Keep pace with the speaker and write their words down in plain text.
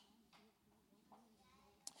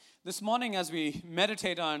This morning, as we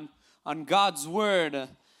meditate on God's Word,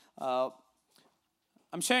 I'm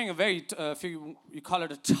sharing a very, if you call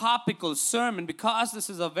it a topical sermon, because this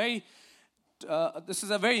is a very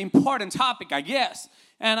important topic, I guess.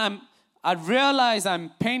 And I realize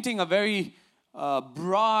I'm painting a very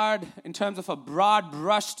broad, in terms of a broad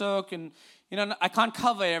brushstroke, and I can't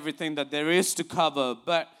cover everything that there is to cover,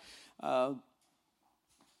 but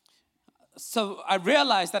so I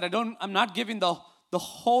realize that I'm not giving the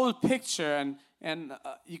whole picture, and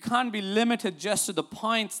you can't be limited just to the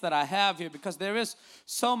points that I have here, because there is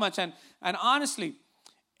so much, and honestly,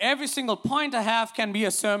 every single point I have can be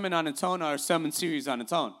a sermon on its own or a sermon series on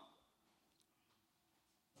its own.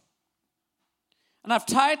 And I've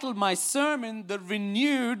titled my sermon, The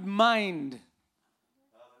Renewed Mind.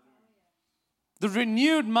 The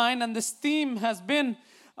Renewed Mind, and this theme has been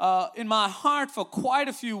in my heart for quite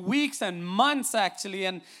a few weeks and months, actually,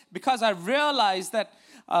 and because I realized that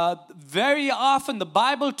very often the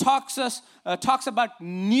Bible talks about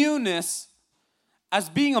newness as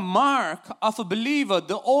being a mark of a believer.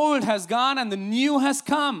 The old has gone and the new has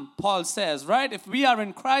come, Paul says, right? If we are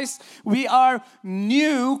in Christ, we are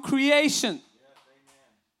new creation.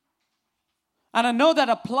 And I know that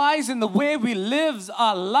applies in the way we live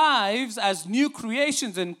our lives as new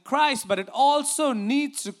creations in Christ, but it also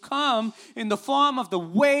needs to come in the form of the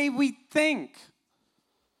way we think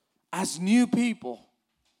as new people.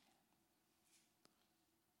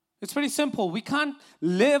 It's pretty simple. We can't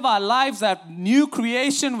live our lives as new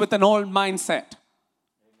creation with an old mindset.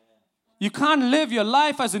 You can't live your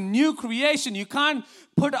life as a new creation. You can't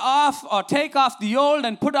put off or take off the old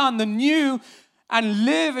and put on the new and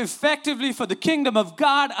live effectively for the kingdom of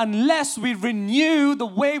God unless we renew the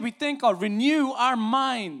way we think or renew our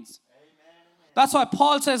minds. Amen. That's why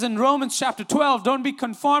Paul says in Romans chapter 12, don't be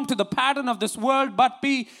conformed to the pattern of this world, but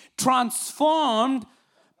be transformed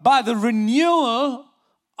by the renewal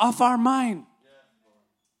of our mind.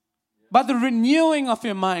 By the renewing of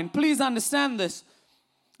your mind. Please understand this.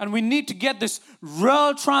 And we need to get this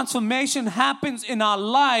real transformation happens in our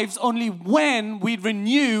lives only when we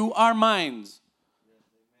renew our minds.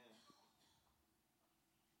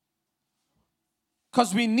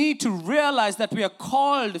 Because we need to realize that we are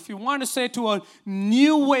called, if you want to say, to a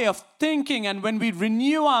new way of thinking. And when we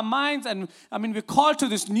renew our minds, we're called to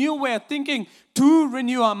this new way of thinking to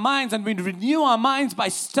renew our minds. And we renew our minds by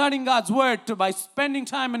studying God's Word, by spending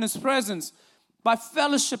time in His presence, by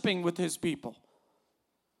fellowshipping with His people.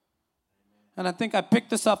 And I think I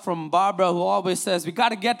picked this up from Barbara, who always says, we got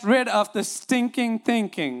to get rid of the stinking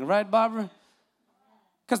thinking. Right, Barbara?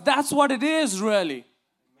 Because that's what it is, really.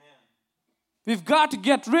 We've got to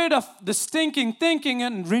get rid of the stinking thinking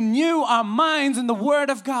and renew our minds in the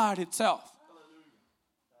Word of God itself.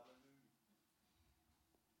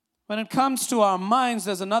 When it comes to our minds,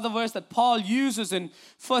 there's another verse that Paul uses in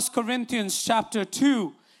 1 Corinthians chapter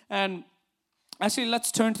 2. And actually,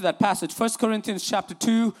 let's turn to that passage. 1 Corinthians chapter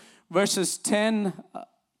 2, verses 10.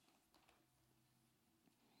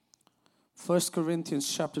 1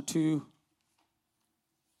 Corinthians chapter 2.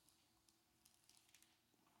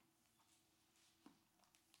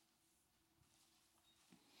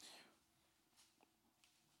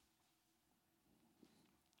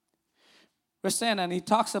 Verse 10, and he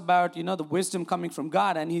talks about, the wisdom coming from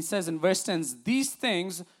God. And he says in verse 10,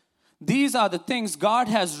 these are the things God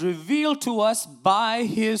has revealed to us by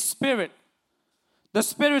His Spirit. The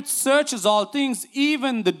Spirit searches all things,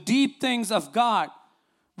 even the deep things of God.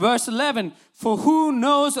 Verse 11, for who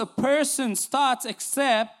knows a person's thoughts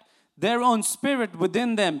except their own spirit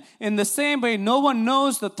within them? In the same way, no one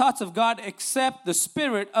knows the thoughts of God except the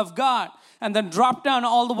Spirit of God. And then drop down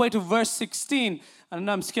all the way to verse 16. And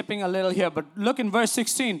I'm skipping a little here, but look in verse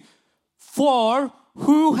 16. For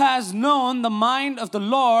who has known the mind of the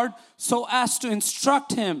Lord so as to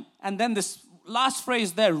instruct him? And then this last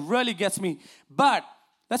phrase there really gets me. But,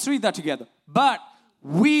 let's read that together. But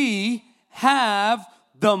we have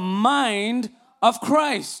the mind of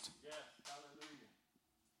Christ.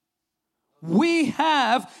 We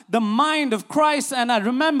have the mind of Christ. And I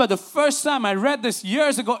remember the first time I read this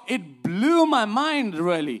years ago, it blew my mind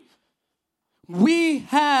really. We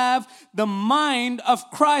have the mind of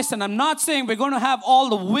Christ. And I'm not saying we're going to have all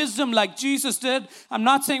the wisdom like Jesus did. I'm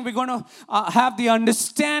not saying we're going to have the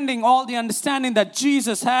understanding, all the understanding that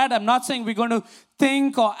Jesus had. I'm not saying we're going to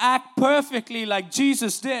think or act perfectly like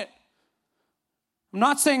Jesus did. I'm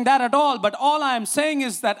not saying that at all. But all I'm saying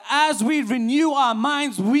is that as we renew our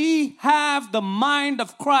minds, we have the mind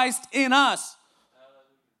of Christ in us.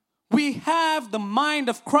 We have the mind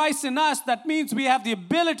of Christ in us. That means we have the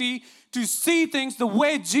ability to see things the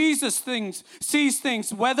way Jesus sees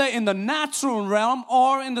things, whether in the natural realm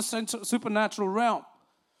or in the supernatural realm.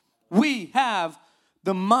 We have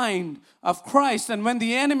the mind of Christ. And when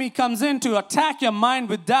the enemy comes in to attack your mind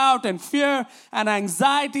with doubt and fear and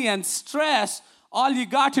anxiety and stress, all you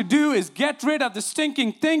got to do is get rid of the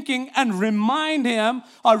stinking thinking and remind him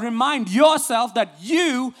or remind yourself that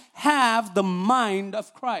you have the mind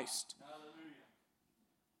of Christ.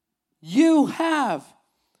 You have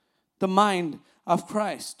the mind of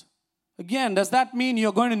Christ. Again, does that mean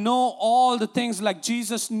you're going to know all the things like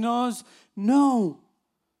Jesus knows? No.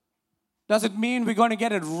 Does it mean we're going to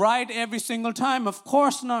get it right every single time? Of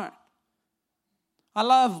course not. I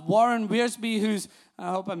love Warren Wiersbe, who's,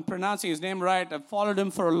 I hope I'm pronouncing his name right. I've followed him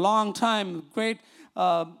for a long time. Great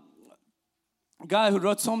guy who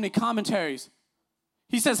wrote so many commentaries.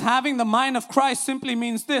 He says, having the mind of Christ simply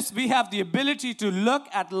means this. We have the ability to look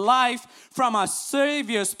at life from our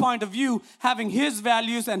Savior's point of view, having His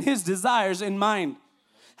values and His desires in mind.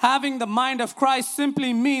 Having the mind of Christ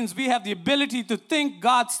simply means we have the ability to think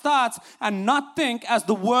God's thoughts and not think as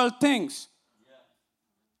the world thinks.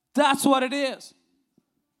 That's what it is.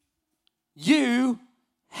 You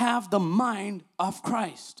have the mind of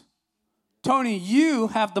Christ. Tony, you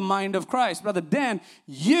have the mind of Christ. Brother Dan,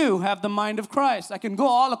 you have the mind of Christ. I can go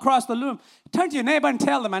all across the room. Turn to your neighbor and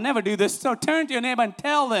tell them. I never do this. So turn to your neighbor and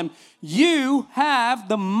tell them, you have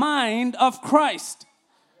the mind of Christ.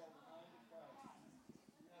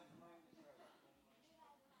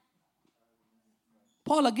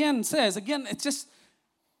 Paul again says, it's just,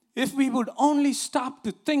 if we would only stop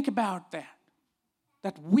to think about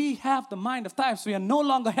that we have the mind of Christ, we are no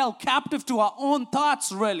longer held captive to our own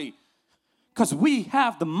thoughts, really, because we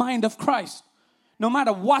have the mind of Christ. No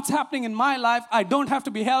matter what's happening in my life, I don't have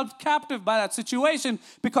to be held captive by that situation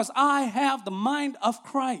because I have the mind of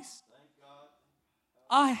Christ.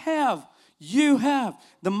 You have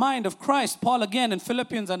the mind of Christ. Paul again in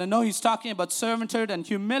Philippians, and I know he's talking about servanthood and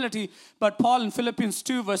humility, but Paul in Philippians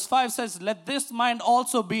 2 verse 5 says, let this mind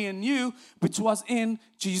also be in you, which was in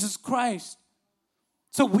Jesus Christ.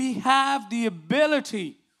 So we have the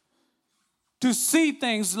ability to see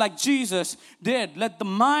things like Jesus did. Let the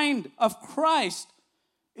mind of Christ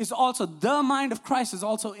is also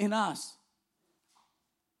in us.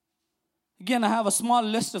 Again, I have a small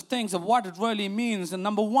list of things of what it really means. And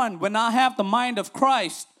number one, when I have the mind of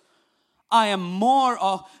Christ, I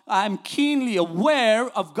am keenly aware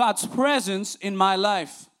of God's presence in my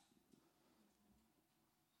life.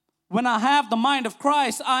 When I have the mind of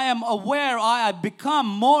Christ, I become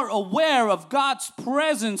more aware of God's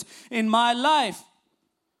presence in my life.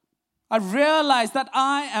 I realize that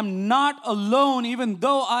I am not alone even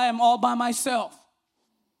though I am all by myself.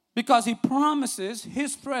 Because He promises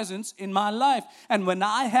His presence in my life. And when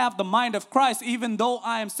I have the mind of Christ, even though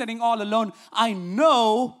I am sitting all alone, I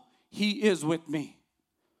know He is with me.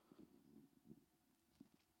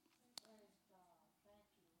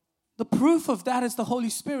 The proof of that is the Holy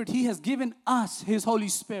Spirit. He has given us His Holy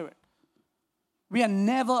Spirit. We are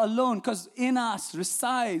never alone because in us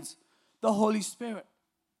resides the Holy Spirit.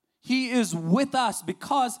 He is with us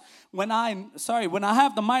because when I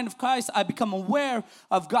have the mind of Christ, I become aware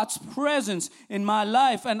of God's presence in my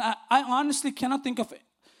life. And I honestly cannot think of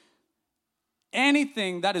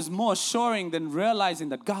anything that is more assuring than realizing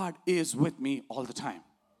that God is with me all the time.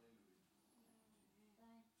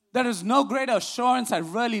 There is no greater assurance I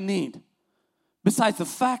really need besides the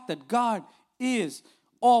fact that God is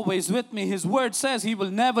always with me. His word says He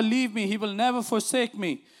will never leave me. He will never forsake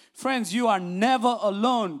me. Friends, you are never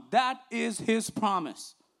alone. That is His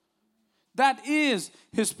promise. That is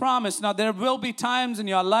His promise. Now, there will be times in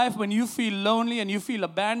your life when you feel lonely and you feel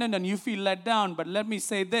abandoned and you feel let down. But let me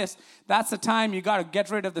say this. That's the time you got to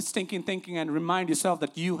get rid of the stinking thinking and remind yourself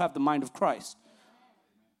that you have the mind of Christ.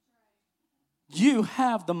 You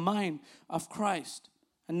have the mind of Christ.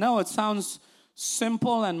 I know it sounds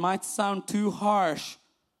simple and might sound too harsh.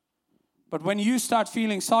 But when you start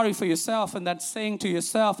feeling sorry for yourself and that saying to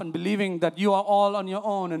yourself and believing that you are all on your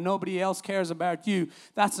own and nobody else cares about you,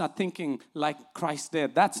 that's not thinking like Christ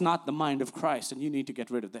did. That's not the mind of Christ, and you need to get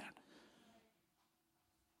rid of that.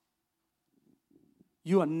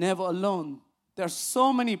 You are never alone. There are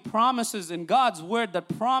so many promises in God's word that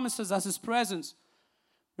promises us His presence.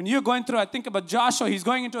 When you're going through, I think about Joshua. He's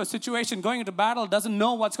going into a situation, going into battle, doesn't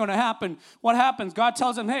know what's going to happen. What happens? God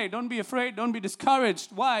tells him, hey, don't be afraid, don't be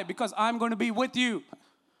discouraged. Why? Because I'm going to be with you.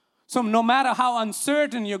 So no matter how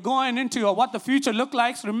uncertain you're going into or what the future looks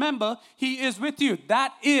like, remember, He is with you.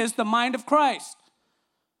 That is the mind of Christ.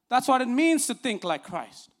 That's what it means to think like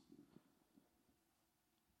Christ.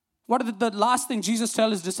 What is the last thing Jesus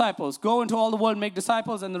tells his disciples? Go into all the world, make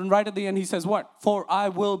disciples, and then right at the end he says what? For I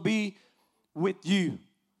will be with you.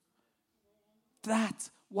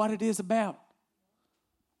 That's what it is about.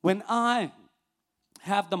 When I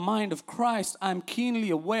have the mind of Christ, I'm keenly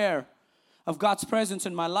aware of God's presence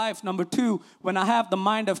in my life. Number two, when I have the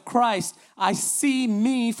mind of Christ, I see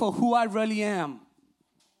me for who I really am.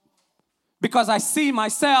 Because I see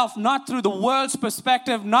myself not through the world's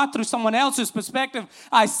perspective, not through someone else's perspective.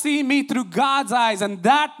 I see me through God's eyes, and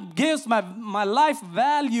that gives my life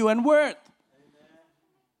value and worth.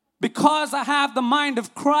 Because I have the mind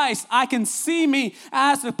of Christ, I can see me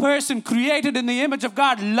as a person created in the image of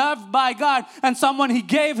God, loved by God, and someone He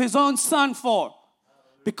gave His own Son for.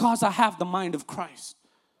 Because I have the mind of Christ.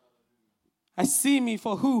 I see me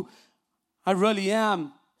for who I really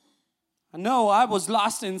am. I know I was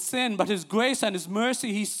lost in sin, but His grace and His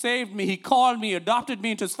mercy, He saved me. He called me, adopted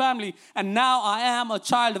me into His family, and now I am a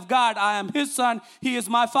child of God. I am His son. He is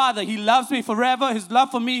my Father. He loves me forever. His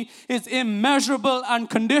love for me is immeasurable,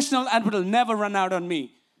 unconditional, and will never run out on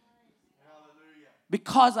me. Hallelujah.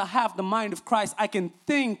 Because I have the mind of Christ, I can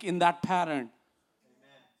think in that pattern.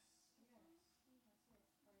 Amen.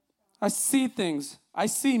 I see things. I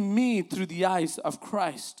see me through the eyes of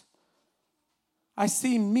Christ. I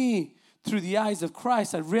see me through the eyes of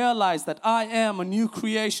Christ. I realize that I am a new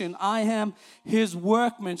creation. I am His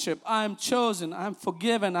workmanship. I am chosen. I'm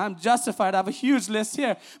forgiven. I'm justified. I have a huge list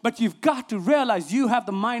here. But you've got to realize you have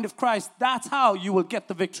the mind of Christ. That's how you will get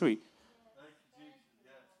the victory.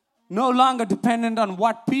 No longer dependent on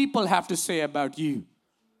what people have to say about you.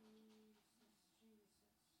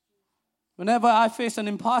 Whenever I face an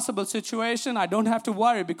impossible situation, I don't have to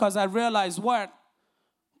worry because I realize what?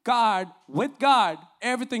 With God,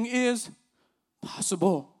 everything is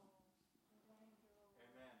possible.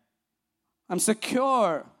 I'm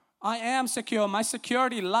secure. I am secure. My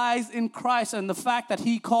security lies in Christ and the fact that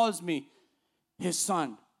He calls me His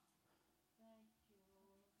son.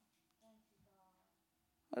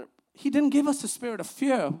 He didn't give us a spirit of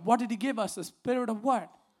fear. What did He give us? A spirit of what?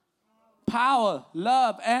 Power,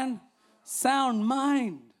 love, and sound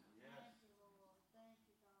mind.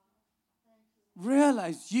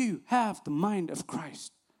 Realize you have the mind of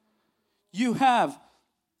Christ. You have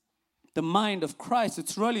the mind of Christ.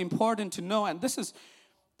 It's really important to know, and this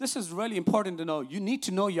is really important to know. You need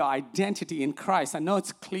to know your identity in Christ. I know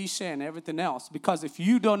it's cliche and everything else, because if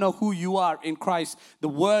you don't know who you are in Christ, the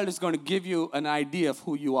world is going to give you an idea of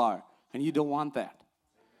who you are, and you don't want that.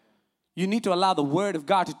 You need to allow the Word of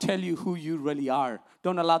God to tell you who you really are.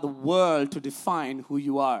 Don't allow the world to define who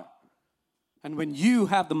you are. And when you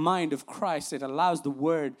have the mind of Christ, it allows the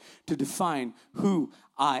Word to define who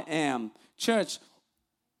I am. Church,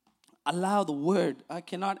 allow the Word. I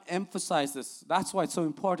cannot emphasize this. That's why it's so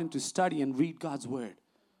important to study and read God's Word.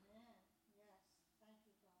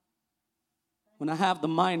 When I have the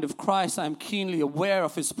mind of Christ, I'm keenly aware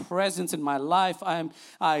of His presence in my life.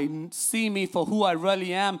 I see me for who I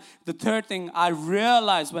really am. The third thing, I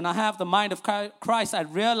realize when I have the mind of Christ, I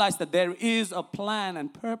realize that there is a plan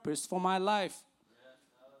and purpose for my life.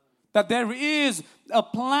 That there is a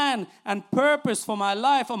plan and purpose for my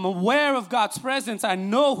life. I'm aware of God's presence. I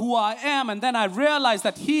know who I am. And then I realize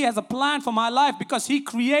that He has a plan for my life because He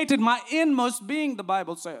created my inmost being, the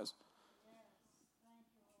Bible says.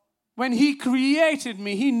 When He created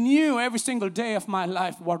me, He knew every single day of my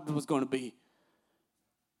life what it was going to be.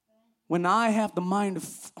 When I have the mind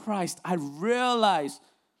of Christ, I realize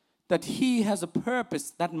that He has a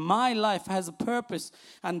purpose, that my life has a purpose,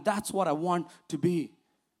 and that's what I want to be.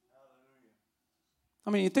 I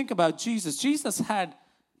mean, you think about Jesus.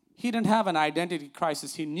 He didn't have an identity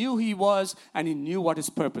crisis. He knew He was, and He knew what His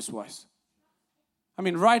purpose was. I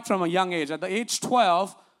mean, right from a young age, at the age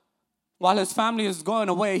 12, while His family is going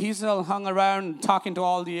away, He still hung around talking to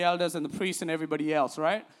all the elders and the priests and everybody else,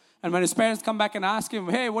 right? And when His parents come back and ask Him,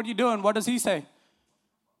 hey, what are you doing? What does He say?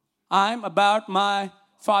 I'm about my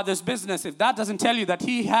Father's business. If that doesn't tell you that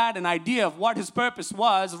He had an idea of what His purpose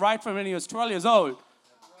was right from when He was 12 years old.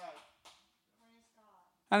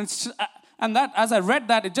 And that, as I read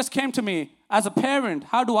that, it just came to me, as a parent,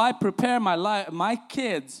 how do I prepare my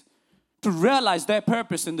kids to realize their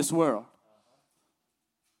purpose in this world?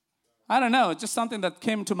 I don't know, it's just something that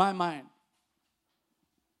came to my mind.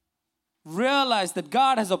 Realize that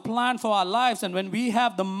God has a plan for our lives, and when we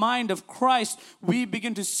have the mind of Christ, we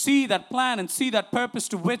begin to see that plan and see that purpose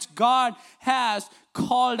to which God has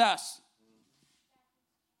called us.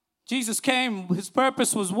 Jesus came, His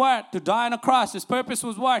purpose was what? To die on a cross. His purpose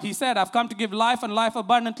was what? He said, I've come to give life and life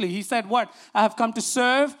abundantly. He said what? I have come to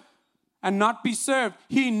serve and not be served.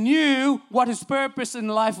 He knew what His purpose in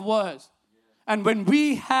life was. And when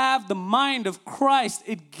we have the mind of Christ,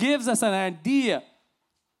 it gives us an idea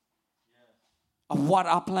of what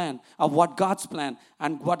our plan, of what God's plan,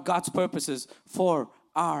 and what God's purpose is for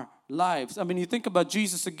our lives. I mean, you think about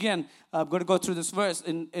Jesus again. I'm going to go through this verse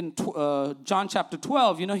in John chapter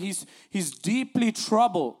 12. You know, he's deeply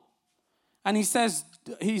troubled. And he says,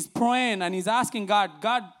 he's praying and he's asking God,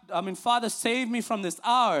 Father, save me from this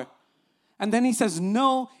hour. And then he says,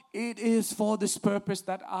 no, it is for this purpose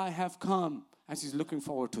that I have come, as he's looking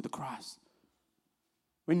forward to the cross.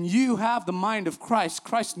 When you have the mind of Christ,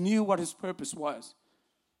 Christ knew what his purpose was.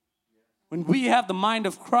 When we have the mind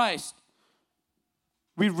of Christ,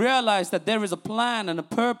 we realize that there is a plan and a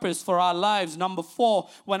purpose for our lives. Number 4,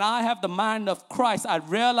 when I have the mind of Christ, I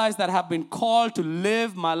realize that I have been called to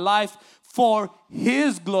live my life for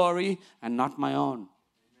his glory and not my own.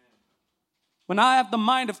 When I have the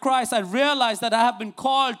mind of Christ, I realize that I have been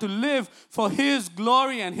called to live for his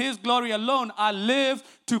glory and his glory alone. I live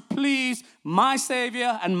to please my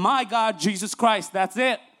Savior and my God, Jesus Christ. That's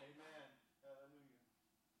it.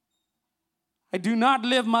 I do not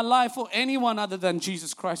live my life for anyone other than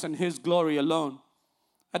Jesus Christ and his glory alone.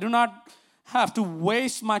 I do not have to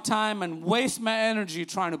waste my time and waste my energy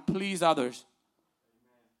trying to please others.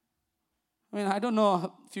 I mean, I don't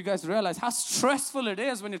know if you guys realize how stressful it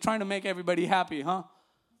is when you're trying to make everybody happy, huh?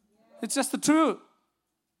 It's just the truth.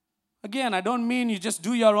 Again, I don't mean you just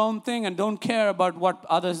do your own thing and don't care about what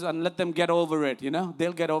others and let them get over it, you know?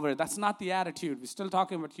 They'll get over it. That's not the attitude. We're still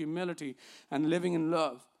talking about humility and living in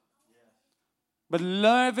love. But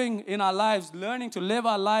living in our lives, learning to live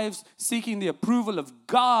our lives seeking the approval of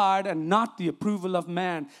God and not the approval of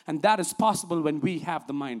man. And that is possible when we have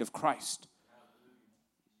the mind of Christ.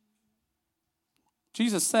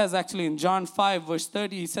 Jesus says actually in John 5 verse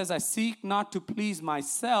 30, he says, I seek not to please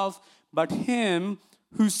myself, but him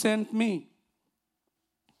who sent me.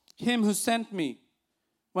 Him who sent me.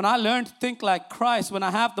 When I learn to think like Christ, when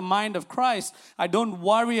I have the mind of Christ, I don't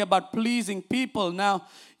worry about pleasing people. Now,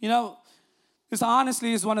 you know, this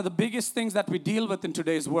honestly is one of the biggest things that we deal with in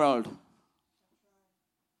today's world.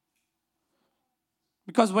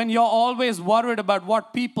 Because when you're always worried about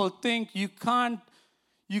what people think, you are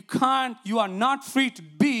not free to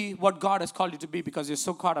be what God has called you to be because you're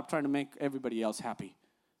so caught up trying to make everybody else happy.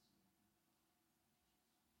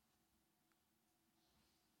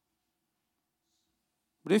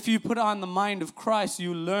 But if you put on the mind of Christ,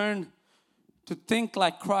 you learn to think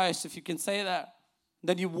like Christ, if you can say that,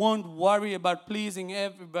 then you won't worry about pleasing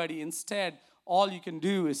everybody. Instead, all you can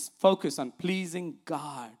do is focus on pleasing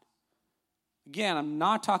God. Again, I'm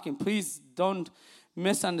not talking, please don't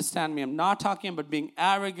misunderstand me. I'm not talking about being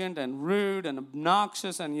arrogant and rude and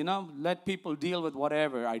obnoxious and, let people deal with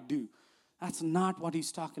whatever I do. That's not what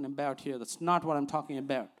he's talking about here. That's not what I'm talking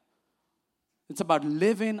about. It's about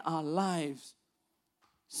living our lives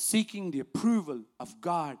seeking the approval of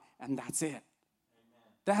God, and that's it. Amen.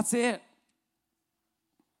 That's it.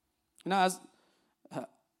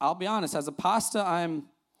 I'll be honest, as a pastor, I'm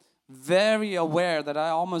very aware that I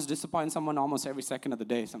almost disappoint someone almost every second of the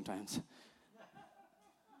day sometimes.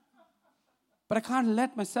 But I can't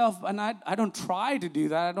let myself, and I don't try to do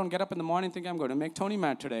that. I don't get up in the morning thinking I'm going to make Tony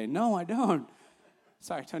mad today. No, I don't.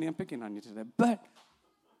 Sorry, Tony, I'm picking on you today. But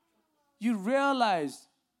you realize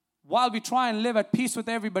while we try and live at peace with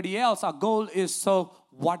everybody else, our goal is, so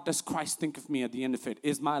what does Christ think of me at the end of it?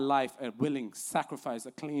 Is my life a willing sacrifice,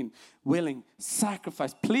 a clean, willing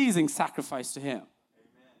sacrifice, pleasing sacrifice to him? Amen.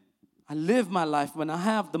 I live my life when I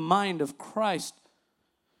have the mind of Christ.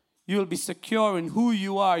 You'll be secure in who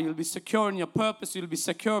you are. You'll be secure in your purpose. You'll be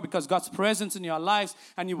secure because God's presence in your lives,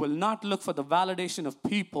 and you will not look for the validation of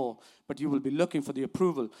people, but you will be looking for the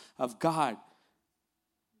approval of God.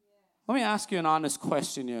 Let me ask you an honest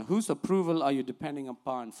question here. Whose approval are you depending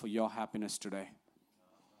upon for your happiness today?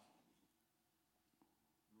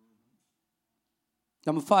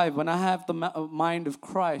 Number 5, when I have the mind of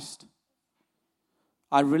Christ,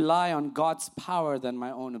 I rely on God's power than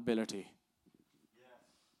my own ability.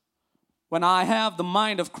 When I have the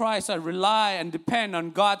mind of Christ, I rely and depend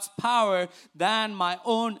on God's power than my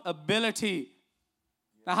own ability.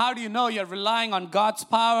 Now, how do you know you're relying on God's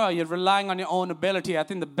power or you're relying on your own ability? I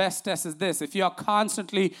think the best test is this. If you're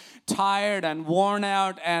constantly tired and worn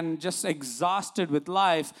out and just exhausted with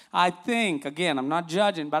life, I think, again, I'm not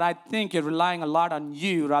judging, but I think you're relying a lot on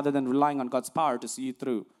you rather than relying on God's power to see you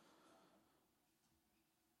through.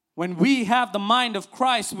 When we have the mind of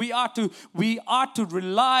Christ, we ought to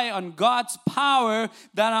rely on God's power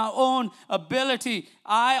than our own ability.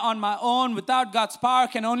 I, on my own, without God's power,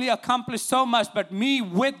 can only accomplish so much, but me,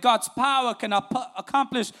 with God's power, can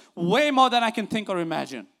accomplish way more than I can think or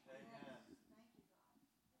imagine. Amen.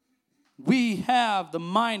 we have the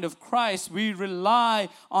mind of Christ, we rely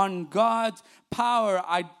on God's power.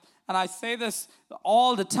 I say this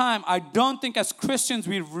all the time. I don't think as Christians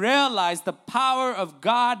we realize the power of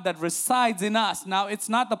God that resides in us. Now, it's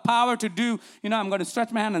not the power to do, I'm going to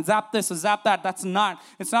stretch my hand and zap this or zap that. It's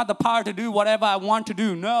not the power to do whatever I want to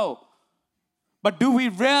do. No. But do we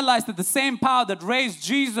realize that the same power that raised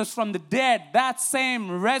Jesus from the dead, that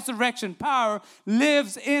same resurrection power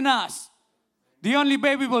lives in us? The only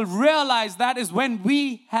way we will realize that is when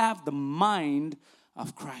we have the mind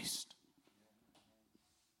of Christ.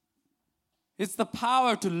 It's the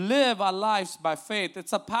power to live our lives by faith.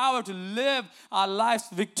 It's a power to live our lives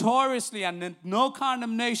victoriously and in no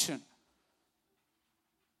condemnation.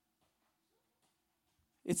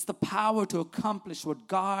 It's the power to accomplish what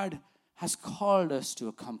God has called us to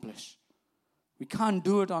accomplish. We can't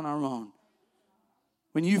do it on our own.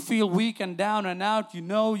 When you feel weak and down and out,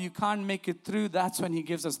 you can't make it through. That's when He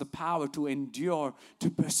gives us the power to endure,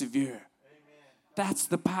 to persevere. Amen. That's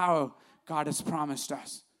the power God has promised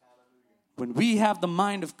us. When we have the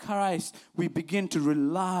mind of Christ, we begin to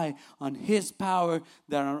rely on His power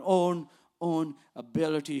than our own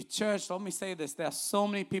ability. Church, let me say this. There are so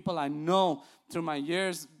many people I know through my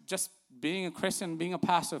years, just being a Christian, being a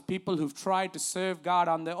pastor, people who've tried to serve God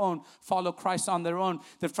on their own, follow Christ on their own.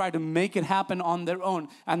 They've tried to make it happen on their own.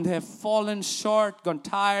 And they have fallen short, gone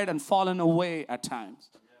tired, and fallen away at times.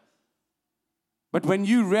 But when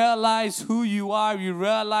you realize who you are, you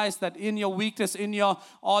realize that in your weakness,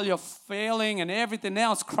 all your failing and everything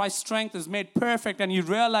else, Christ's strength is made perfect. And you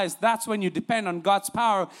realize that's when you depend on God's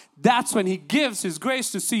power. That's when He gives His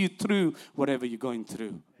grace to see you through whatever you're going through.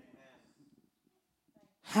 Amen.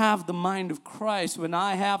 Have the mind of Christ. When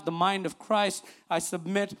I have the mind of Christ, I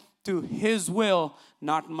submit to His will,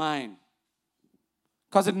 not mine.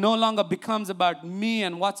 Because it no longer becomes about me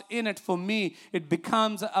and what's in it for me. It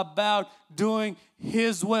becomes about doing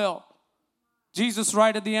His will. Jesus,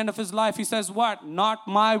 right at the end of His life, He says what? Not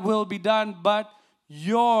my will be done, but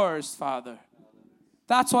yours, Father.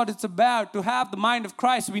 That's what it's about. To have the mind of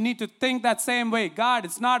Christ, we need to think that same way. God,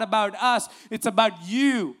 it's not about us. It's about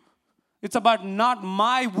you. It's about not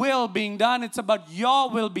my will being done. It's about your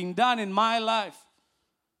will being done in my life.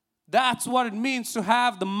 That's what it means to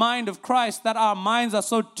have the mind of Christ, that our minds are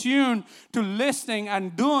so tuned to listening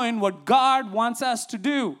and doing what God wants us to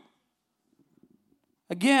do.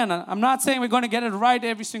 Again, I'm not saying we're going to get it right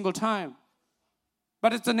every single time,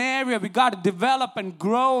 but it's an area we got to develop and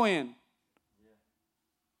grow in.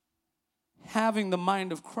 Having the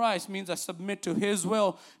mind of Christ means I submit to His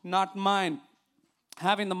will, not mine.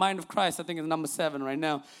 Having the mind of Christ, I think is number 7 right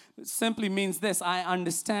now. It simply means this: I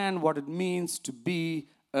understand what it means to be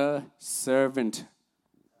a servant.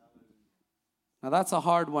 Now that's a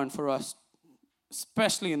hard one for us,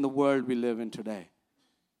 especially in the world we live in today.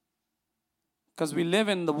 Because we live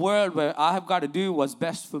in the world where I have got to do what's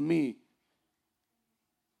best for me.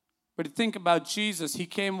 But you think about Jesus, He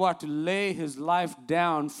came to lay His life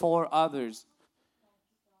down for others.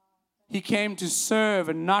 He came to serve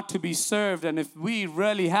and not to be served. And if we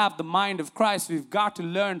really have the mind of Christ, we've got to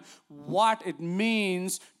learn what it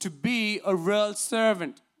means to be a real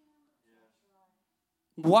servant.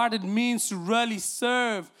 What it means to really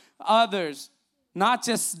serve others. Not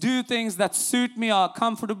just do things that suit me or are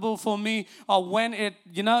comfortable for me or when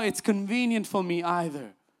it's convenient for me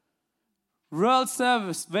either. Real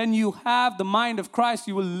service, when you have the mind of Christ,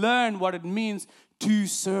 you will learn what it means to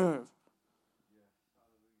serve.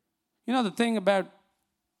 The thing about,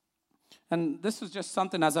 and this was just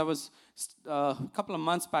something as I was, a couple of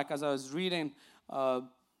months back as I was reading, and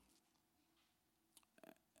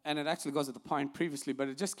it actually goes to the point previously, but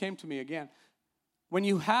it just came to me again. When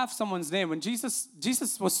you have someone's name, when Jesus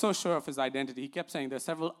was so sure of His identity, He kept saying, there's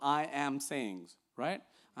several I am sayings, right?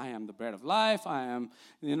 I am the bread of life, I am,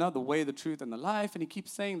 the way, the truth, and the life, and He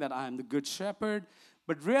keeps saying that I am the good shepherd.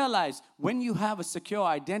 But realize, when you have a secure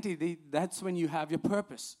identity, that's when you have your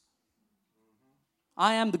purpose.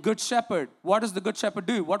 I am the good shepherd. What does the good shepherd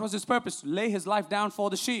do? What was his purpose? To lay his life down for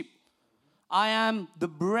the sheep. I am the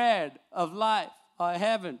bread of life, or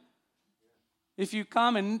heaven. If you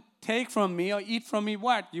come and take from me or eat from me,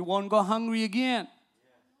 what? You won't go hungry again.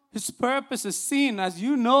 His purpose is seen as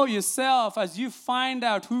you know yourself, as you find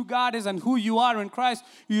out who God is and who you are in Christ.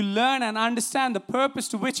 You learn and understand the purpose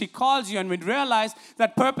to which He calls you, and we realize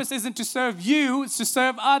that purpose isn't to serve you, it's to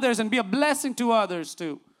serve others and be a blessing to others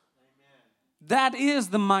too. That is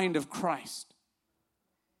the mind of Christ.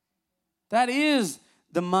 That is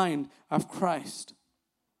the mind of Christ.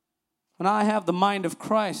 When I have the mind of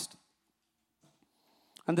Christ,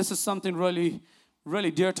 and this is something really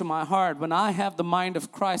really dear to my heart. When I have the mind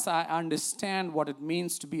of Christ, I understand what it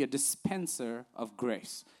means to be a dispenser of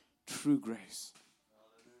grace, true grace.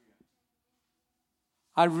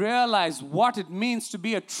 I realize what it means to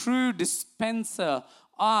be a true dispenser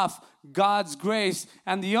of God's grace.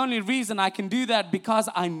 And the only reason I can do that because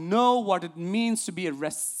I know what it means to be a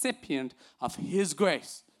recipient of His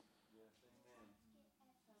grace.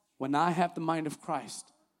 When I have the mind of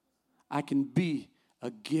Christ, I can be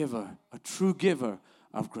a giver, a true giver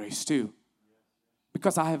of grace too.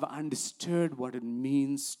 Because I have understood what it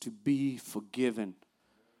means to be forgiven.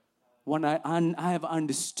 When I have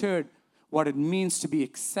understood what it means to be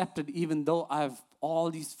accepted, even though I have all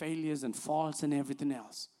these failures and faults and everything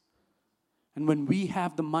else. And when we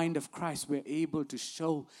have the mind of Christ, we're able to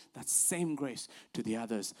show that same grace to the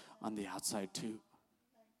others on the outside too.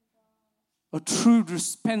 A true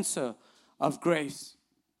dispenser of grace.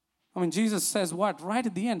 I mean, Jesus says what? Right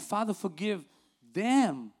at the end, Father, forgive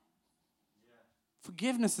them.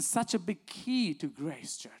 Forgiveness is such a big key to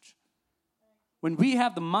grace, church. When we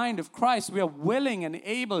have the mind of Christ, we are willing and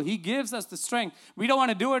able. He gives us the strength. We don't want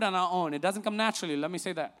to do it on our own. It doesn't come naturally. Let me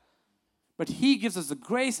say that. But He gives us the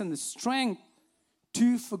grace and the strength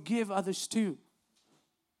to forgive others too.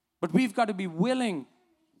 But we've got to be willing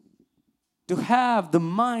to have the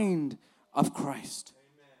mind of Christ.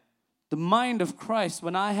 Amen. The mind of Christ.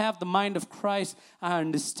 When I have the mind of Christ, I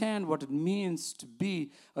understand what it means to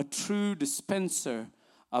be a true dispenser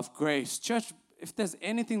of grace. Church, if there's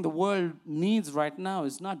anything the world needs right now,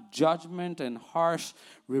 it's not judgment and harsh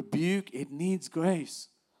rebuke. It needs grace.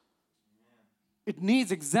 It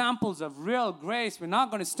needs examples of real grace. We're not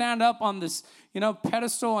going to stand up on this,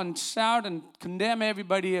 pedestal and shout and condemn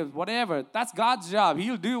everybody as whatever. That's God's job.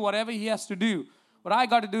 He'll do whatever He has to do. What I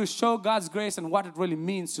got to do is show God's grace and what it really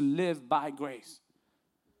means to live by grace.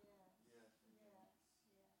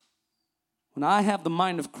 When I have the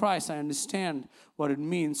mind of Christ, I understand what it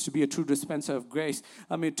means to be a true dispenser of grace.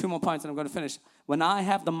 I mean, 2 more points and I'm going to finish. When I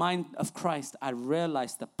have the mind of Christ, I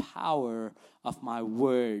realize the power of my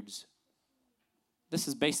words. This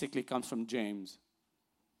is basically comes from James.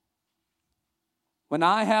 When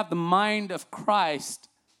I have the mind of Christ,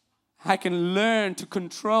 I can learn to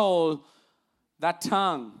control that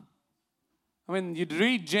tongue. I mean, you'd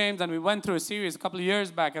read James, and we went through a series a couple of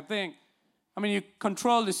years back, I think. I mean, you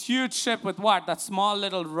control this huge ship with what? That small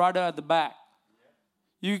little rudder at the back.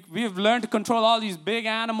 We've learned to control all these big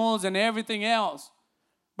animals and everything else.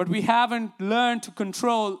 But we haven't learned to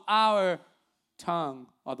control our tongue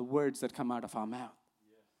or the words that come out of our mouth.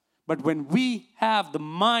 But when we have the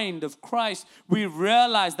mind of Christ, we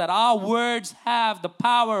realize that our words have the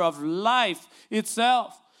power of life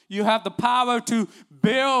itself. You have the power to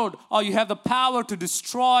build, or you have the power to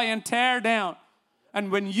destroy and tear down.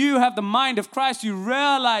 And when you have the mind of Christ, you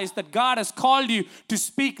realize that God has called you to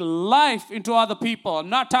speak life into other people. I'm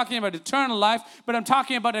not talking about eternal life, but I'm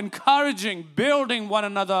talking about encouraging, building one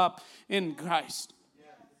another up in Christ.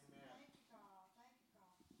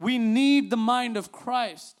 We need the mind of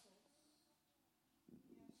Christ.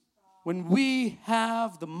 When we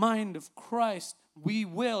have the mind of Christ, we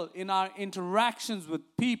will, in our interactions with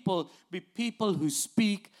people, be people who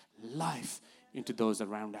speak life into those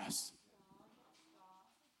around us.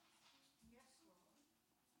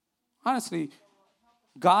 Honestly,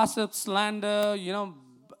 gossip, slander,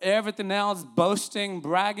 everything else, boasting,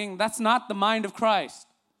 bragging, that's not the mind of Christ.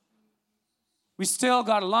 We still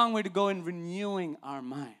got a long way to go in renewing our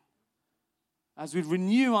mind. As we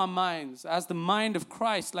renew our minds, as the mind of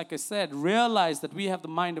Christ, like I said, realize that we have the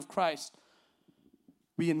mind of Christ.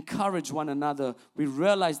 We encourage one another. We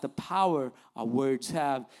realize the power our words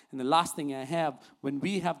have. And the last thing I have, when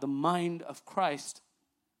we have the mind of Christ,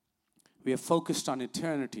 we are focused on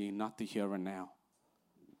eternity, not the here and now.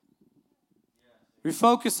 We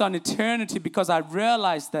focus on eternity because I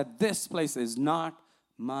realize that this place is not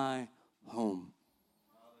my home.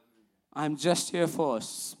 I'm just here for a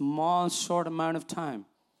small, short amount of time.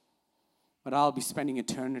 But I'll be spending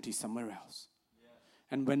eternity somewhere else.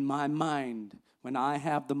 And when I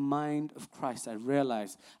have the mind of Christ, I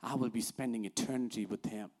realize I will be spending eternity with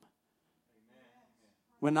Him.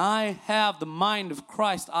 When I have the mind of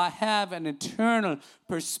Christ, I have an eternal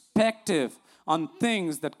perspective on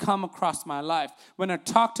things that come across my life. When I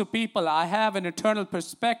talk to people, I have an eternal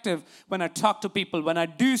perspective. When I talk to people, when I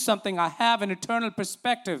do something, I have an eternal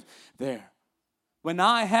perspective there. When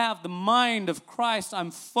I have the mind of Christ,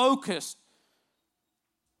 I'm focused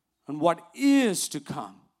on what is to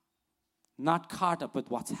come, not caught up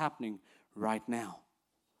with what's happening right now.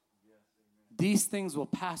 These things will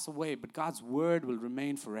pass away, but God's word will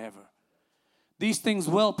remain forever. These things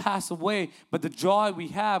will pass away, but the joy we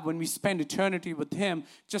have when we spend eternity with Him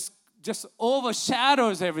just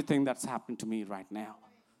overshadows everything that's happened to me right now.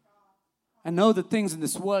 I know the things in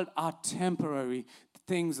this world are temporary. The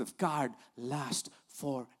things of God last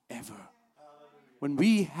forever. When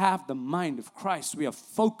we have the mind of Christ, we are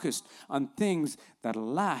focused on things that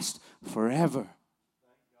last forever.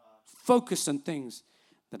 Focused on things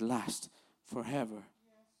that last forever.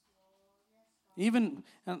 Even,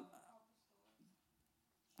 and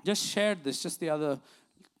just shared this just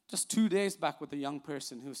 2 days back with a young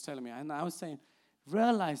person who was telling me, and I was saying,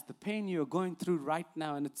 realize the pain you're going through right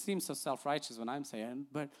now, and it seems so self-righteous when I'm saying,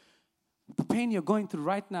 but the pain you're going through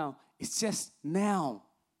right now is just now.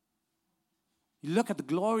 You look at the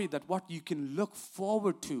glory that what you can look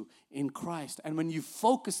forward to in Christ. And when you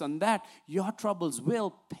focus on that, your troubles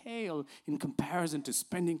will pale in comparison to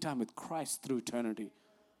spending time with Christ through eternity.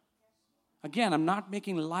 Again, I'm not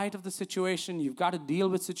making light of the situation. You've got to deal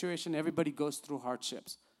with situation. Everybody goes through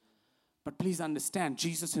hardships. But please understand,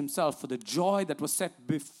 Jesus Himself, for the joy that was set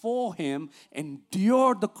before Him,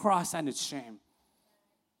 endured the cross and its shame.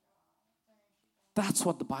 That's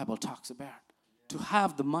what the Bible talks about. To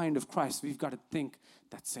have the mind of Christ, we've got to think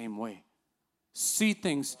that same way. See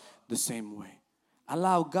things the same way.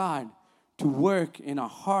 Allow God to work in our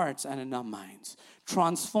hearts and in our minds.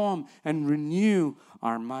 Transform and renew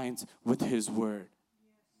our minds with His Word.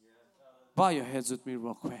 Bow your heads with me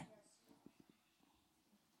real quick.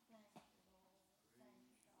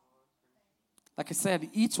 Like I said,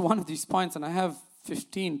 each one of these points, and I have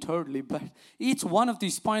 15 totally, but each one of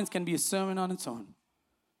these points can be a sermon on its own.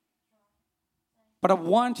 But I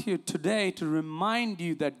want you today to remind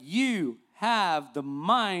you that you have the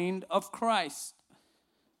mind of Christ.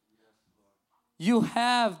 You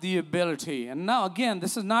have the ability. And now again,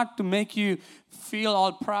 this is not to make you feel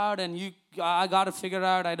all proud and I got to figure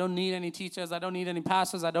out, I don't need any teachers, I don't need any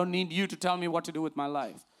pastors, I don't need you to tell me what to do with my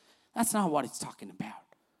life. That's not what it's talking about.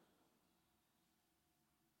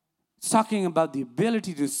 It's talking about the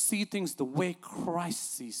ability to see things the way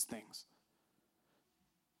Christ sees things.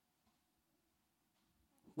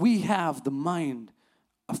 We have the mind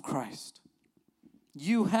of Christ.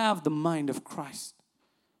 You have the mind of Christ.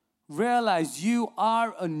 Realize you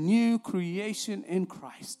are a new creation in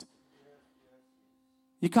Christ.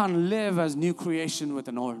 You can't live as new creation with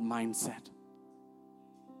an old mindset.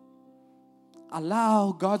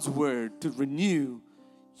 Allow God's Word to renew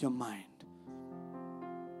your mind.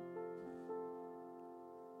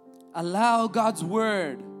 Allow God's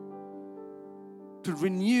Word to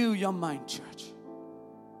renew your mind, church.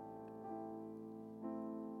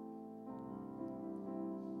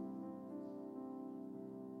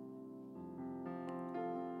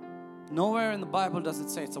 Nowhere in the Bible does it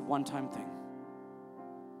say it's a one-time thing.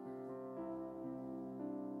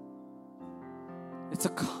 It's a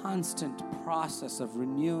constant process of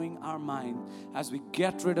renewing our mind as we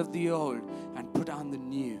get rid of the old and put on the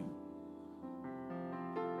new.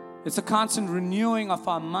 It's a constant renewing of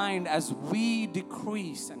our mind as we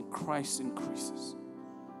decrease and Christ increases.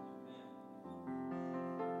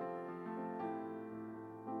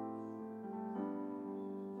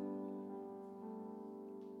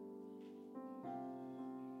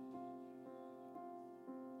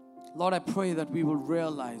 Lord, I pray that we will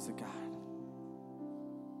realize, God,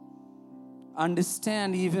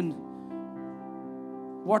 understand even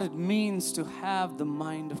what it means to have the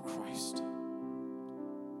mind of Christ.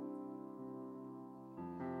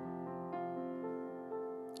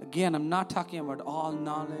 Again, I'm not talking about all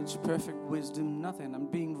knowledge, perfect wisdom, nothing. I'm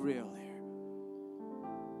being real here.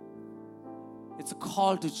 It's a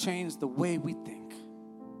call to change the way we think.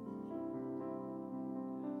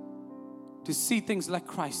 To see things like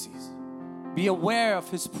Christ sees. Be aware of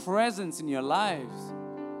His presence in your lives.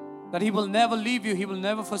 That He will never leave you. He will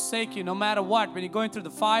never forsake you no matter what. When you're going through the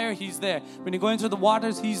fire, He's there. When you're going through the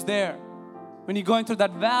waters, He's there. When you're going through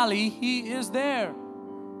that valley, He is there.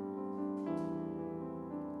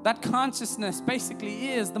 That consciousness basically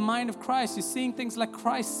is the mind of Christ. You're seeing things like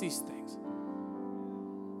Christ sees things.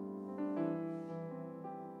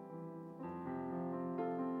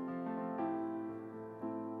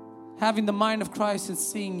 Having the mind of Christ is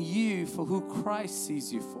seeing you for who Christ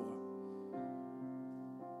sees you for.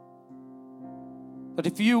 That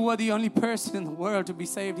if you were the only person in the world to be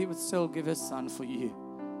saved, He would still give His Son for you.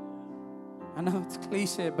 I know it's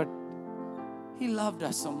cliche, but He loved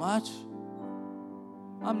us so much.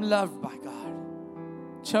 I'm loved by God.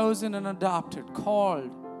 Chosen and adopted,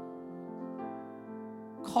 called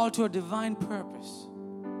to a divine purpose.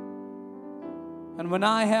 And when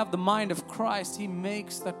I have the mind of Christ, He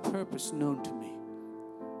makes that purpose known to me.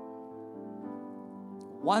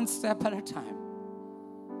 One step at a time.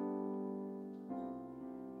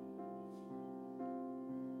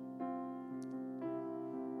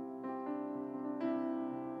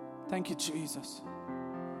 Thank you, Jesus.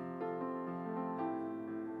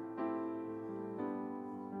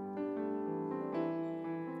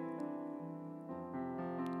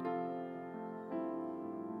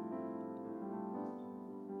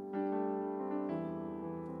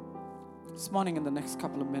 This morning, in the next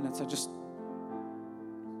couple of minutes, I just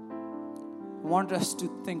want us to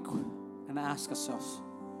think and ask ourselves.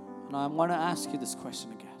 And I want to ask you this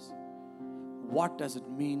question again. What does it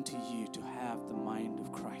mean to you to have the mind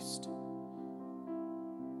of Christ?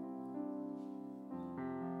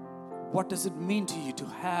 What does it mean to you to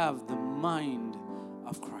have the mind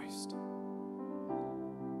of Christ?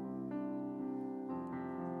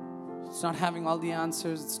 It's not having all the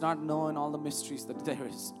answers. It's not knowing all the mysteries that there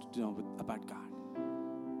is to know about God.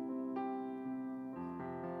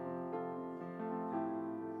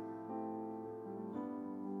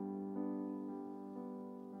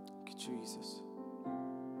 Thank you, Jesus.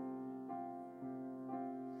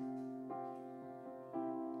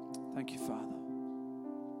 Thank you, Father.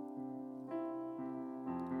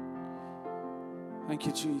 Thank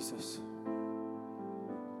you, Jesus.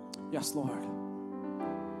 Yes, Lord.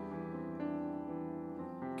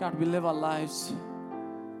 God, we live our lives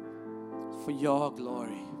for your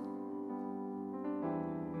glory.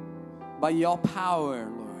 By your power,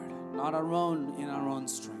 Lord, not our own, in our own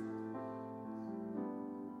strength.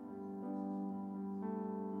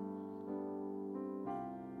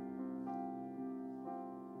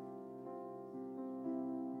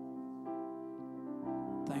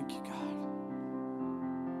 Thank you, God.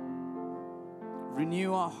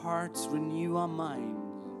 Renew our hearts, renew our minds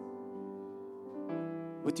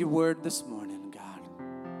with your word this morning, God.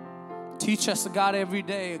 Teach us, God, every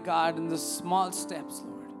day, God, in the small steps,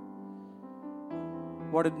 Lord,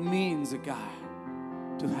 what it means, God,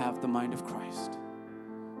 to have the mind of Christ.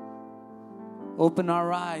 Open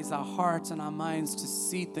our eyes, our hearts, and our minds to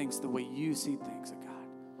see things the way you see things, God.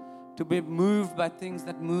 To be moved by things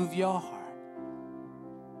that move your heart.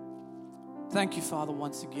 Thank you, Father,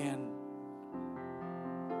 once again,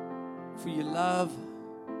 for your love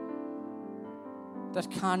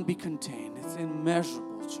that can't be contained. It's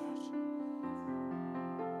immeasurable, church.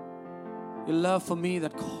 Your love for me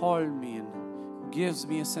that called me and gives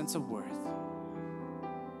me a sense of worth.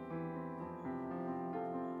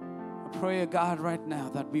 I pray, God, right now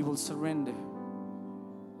that we will surrender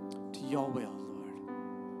to your will, Lord.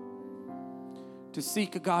 To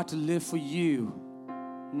seek, God, to live for you,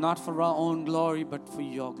 not for our own glory, but for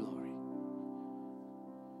your glory.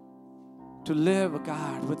 To live,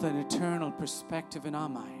 God, with an eternal perspective in our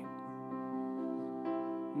mind.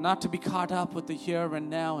 Not to be caught up with the here and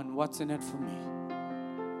now and what's in it for me.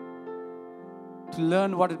 To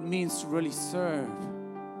learn what it means to really serve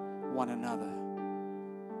one another.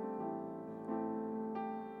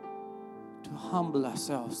 To humble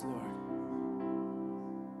ourselves, Lord.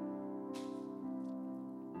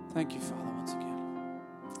 Thank you, Father, once again.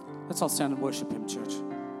 Let's all stand and worship Him, church.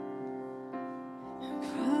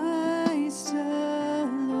 Christ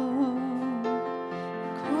alone,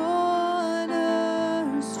 cornerstone,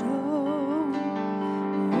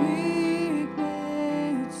 weak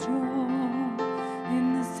made strong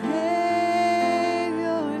in the Savior's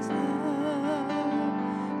love.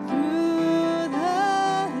 Through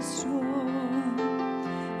the storm,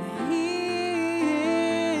 He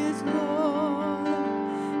is Lord,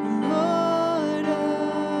 Lord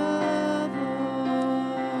of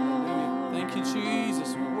all. Thank you, Jesus.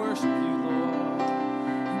 We worship you, Lord.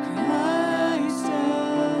 Christ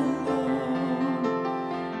alone,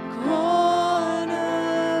 cornerstone,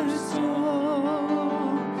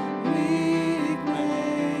 weak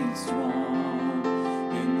made strong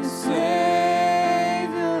in the Savior's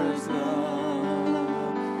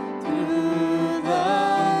love. Through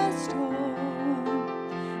the storm,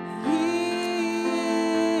 He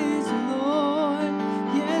is Lord.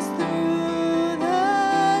 Yes, through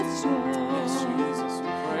the storm. Yes, Jesus. We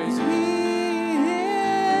praise you. He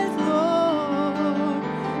is Lord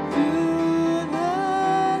through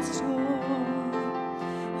the storm.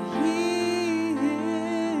 He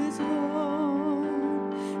is Lord,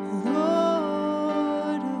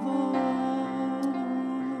 Lord of all.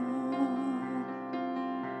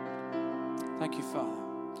 Thank you, Father.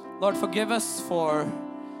 Lord, forgive us for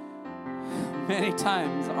many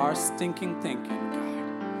times our stinking thinking, God.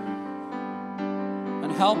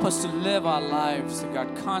 And help us to live our lives,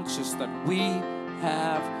 God, conscious that we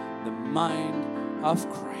have the mind of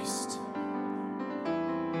Christ.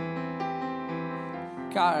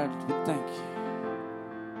 God, we thank you.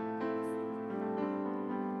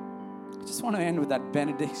 I just want to end with that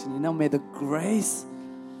benediction. You know, may the grace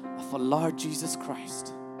of our Lord Jesus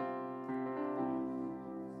Christ,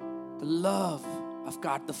 the love of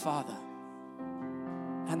God the Father,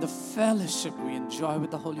 and the fellowship we enjoy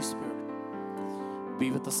with the Holy Spirit be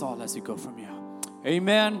with us all as we go from here.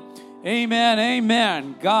 Amen. Amen.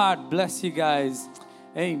 Amen. God bless you guys.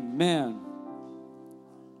 Amen.